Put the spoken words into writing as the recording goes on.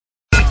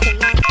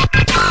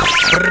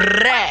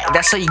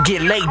That's how you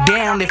get laid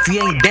down if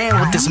you ain't down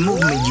with this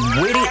movement.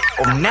 You with it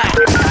or not?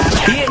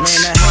 Bitch.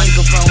 Man, I hang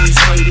up on these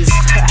haters.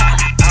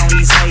 On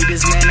these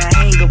haters, man, I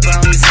hang up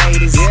on these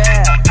haters.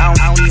 Yeah.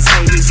 On these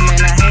haters,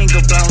 man, I hang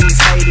up on these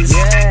haters.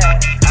 Yeah.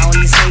 On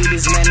these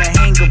haters, man, I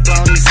hang up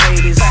on these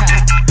haters.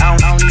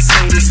 On these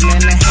haters,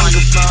 man, I hang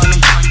up on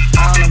them.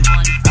 On them,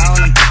 on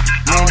them.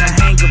 Man, I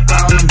hang up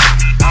on them.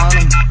 On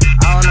them,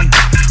 on them.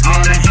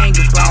 Man, I hang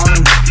up on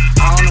them.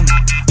 On them,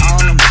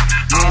 on them.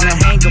 Man, I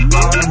hang up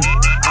on them.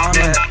 On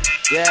them.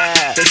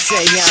 Yeah, they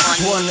say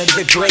I'm one of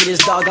the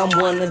greatest, dog, I'm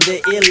one of the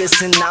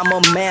illest. And I'm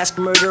a masked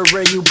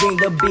murderer, you bring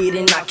the beat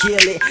and I kill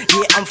it.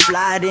 Yeah, I'm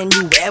flyer than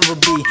you ever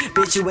be.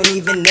 Bitch, you ain't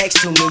even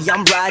next to me.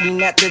 I'm riding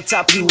at the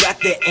top, you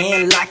at the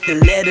end like the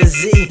letter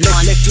Z.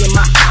 Look in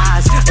my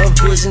eyes, a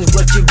vision's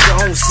what you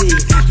gon' see.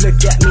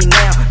 Look at me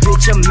now,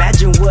 bitch,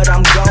 imagine what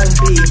I'm gon'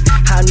 be.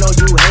 I know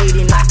you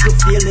hating, I could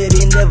feel it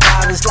in the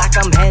vibe. It's like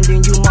I'm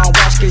handing you my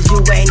watch, cause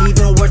you ain't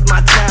even worth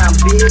my time,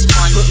 bitch.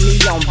 Put me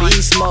on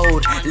beast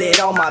mode, let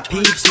all my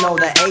peeps know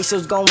the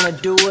Ace's gonna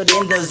do it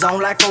in the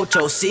zone like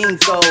Ocho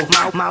Cinco.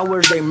 My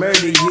words, they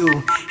murder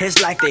you,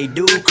 it's like they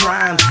do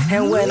crime.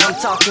 And when I'm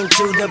talking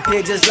to the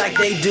pigs, it's like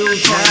they do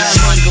time. Man, I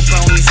hang up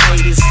on these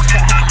haters.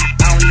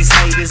 On these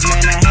haters,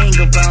 man, I hang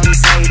up on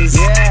these haters.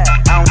 Yeah.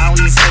 On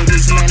these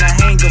haters, man, I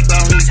hang up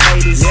on these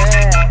haters.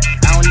 Yeah.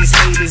 On these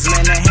haters,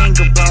 man, I hang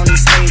up on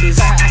these haters.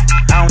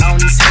 On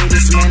these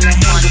haters, man, I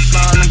hang up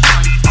on them.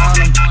 On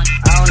them,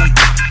 on them.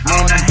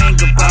 Man, I hang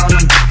up on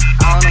them.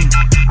 On them,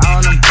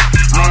 on them.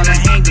 Man, I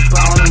hang up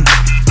on them.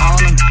 On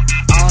them,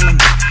 on them.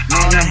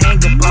 Man, I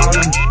hang up on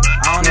them.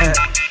 On them.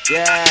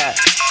 Yeah.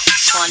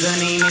 The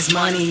name is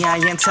money, I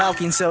am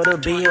talking so the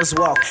bills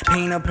walk.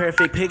 Paint a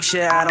perfect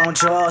picture, I don't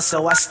draw,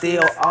 so I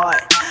still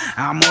art.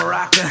 I'm a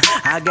rocker,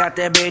 I got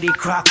that Betty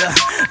Crocker.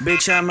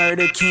 Bitch, I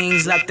murder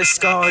kings like the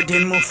scarred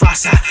in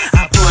Mufasa.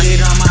 I put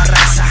it on my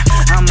raza,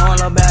 I'm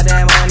all about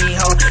that money,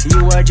 ho.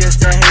 You are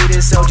just a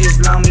hater, so just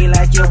blow me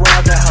like you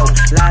are the hoe.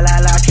 La la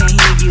la, can't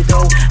hear you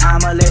though,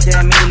 I'ma let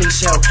that mealy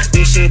show.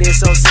 This shit is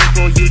so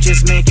simple, you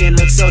just make it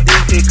look so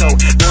difficult.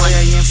 Boy,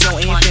 I am so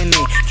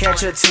infinite,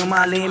 catch her to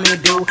my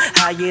limit, dude.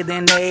 Higher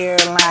than the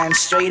airline,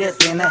 straight up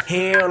in the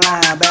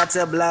hairline. About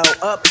to blow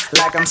up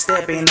like I'm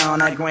stepping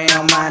on a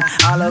ground mine.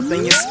 All up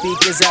in your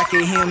speakers, I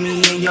can hear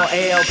me in your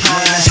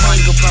Alpine. I hang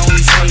up on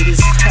these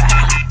haters.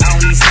 On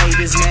these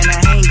haters, man, I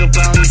hang up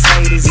on these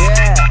haters.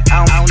 Yeah.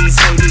 On these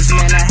haters,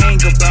 man, I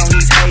hang up on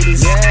these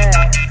haters.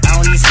 Yeah.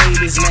 On these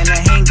haters, man, I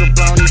hang up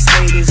on these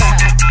haters.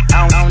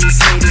 On these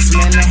haters,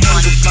 man, I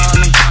hang up on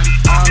them.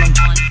 On them,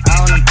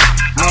 on them.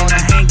 Man, I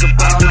hang up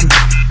on them.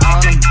 On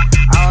them,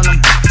 on them.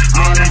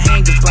 Man, I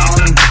hang up on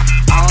them.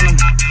 On them,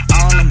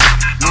 on them.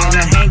 Man,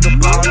 I hang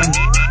up on them.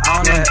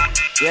 On them.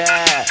 Yeah,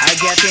 I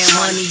got that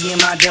money in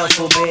my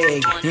duffel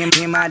bag,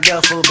 in my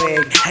duffel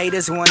bag.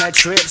 Haters wanna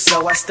trip,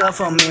 so I stuff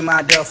them in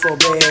my duffel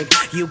bag.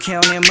 You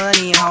counting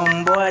money,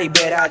 homeboy,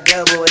 bet I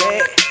double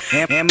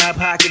that. And my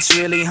pockets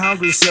really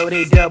hungry, so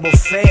they double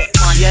fat.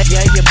 Yeah,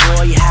 yeah, your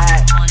boy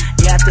hot,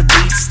 got the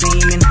beat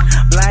steaming.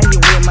 Blind you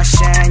with my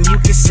shine, you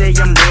can say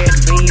I'm red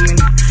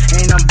beaming.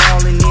 And I'm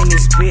ballin' in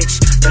this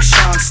bitch, the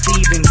Sean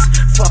Stevens.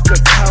 Fuck a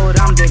code,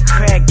 I'm the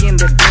crack in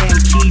the damn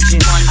Keegan.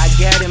 I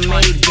got it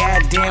made,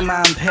 goddamn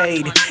I'm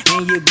paid.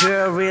 And your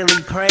girl really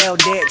proud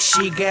that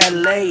she got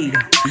laid.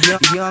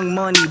 Young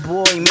money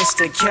boy,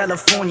 Mr.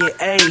 California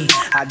A.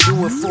 I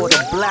do it for the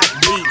black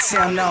beat,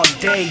 sound all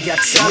day. I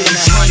tell you,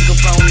 I hang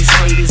up on these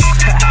haters.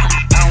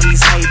 On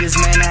these haters,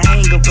 man, I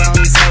hang up on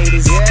these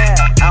haters.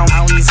 Yeah.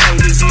 On these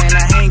haters, man,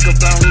 I hang up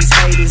on these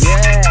haters.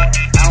 Yeah.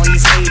 On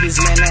these haters,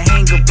 man, I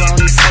hang up on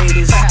these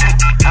haters.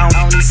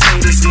 On these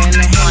haters, man,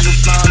 I hang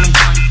up on them.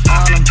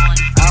 On them,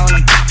 on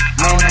them.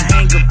 Man, I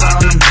hang up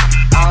on them.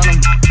 On them,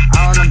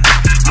 on them.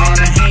 Man,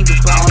 I hang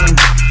up on them.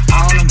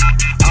 On them,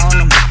 on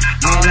them.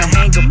 Man, I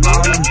hang up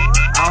on them.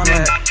 On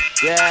them.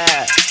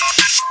 Yeah.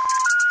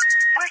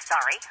 We're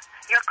sorry.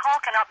 Your call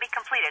cannot be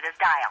completed as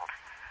dialed.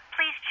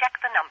 Please check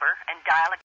the number and dial again.